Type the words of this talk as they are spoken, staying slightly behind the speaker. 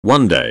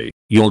One day,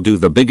 you'll do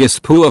the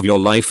biggest poo of your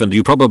life and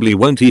you probably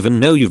won't even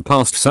know you've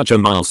passed such a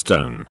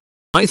milestone.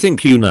 I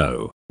think you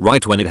know,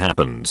 right when it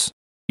happens.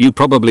 You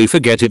probably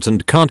forget it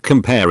and can't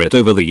compare it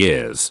over the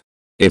years.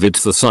 If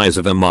it's the size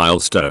of a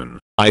milestone,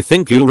 I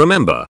think you'll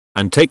remember,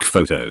 and take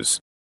photos.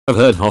 I've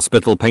heard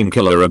hospital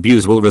painkiller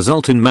abuse will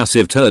result in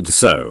massive turds,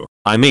 so,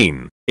 I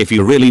mean, if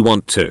you really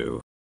want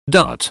to.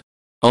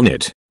 On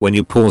it, when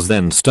you pause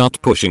then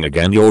start pushing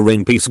again your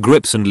ring piece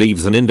grips and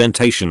leaves an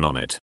indentation on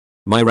it.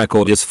 My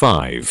record is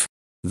 5.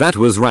 That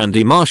was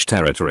Randy Marsh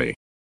territory.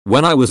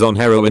 When I was on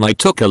heroin I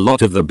took a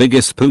lot of the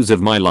biggest poos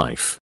of my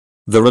life.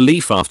 The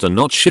relief after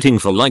not shitting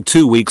for like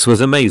 2 weeks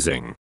was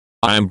amazing.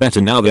 I am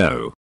better now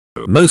though.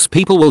 Most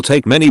people will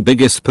take many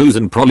biggest poos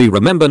and probably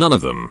remember none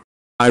of them.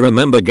 I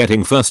remember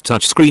getting first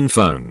touchscreen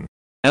phone.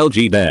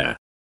 LG Dare.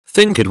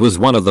 Think it was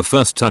one of the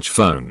first touch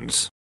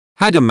phones.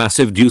 Had a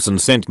massive deuce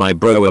and sent my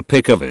bro a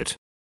pic of it.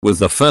 Was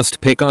the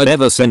first pic I'd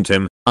ever sent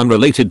him,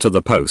 unrelated to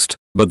the post,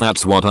 but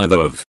that's what I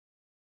thought of.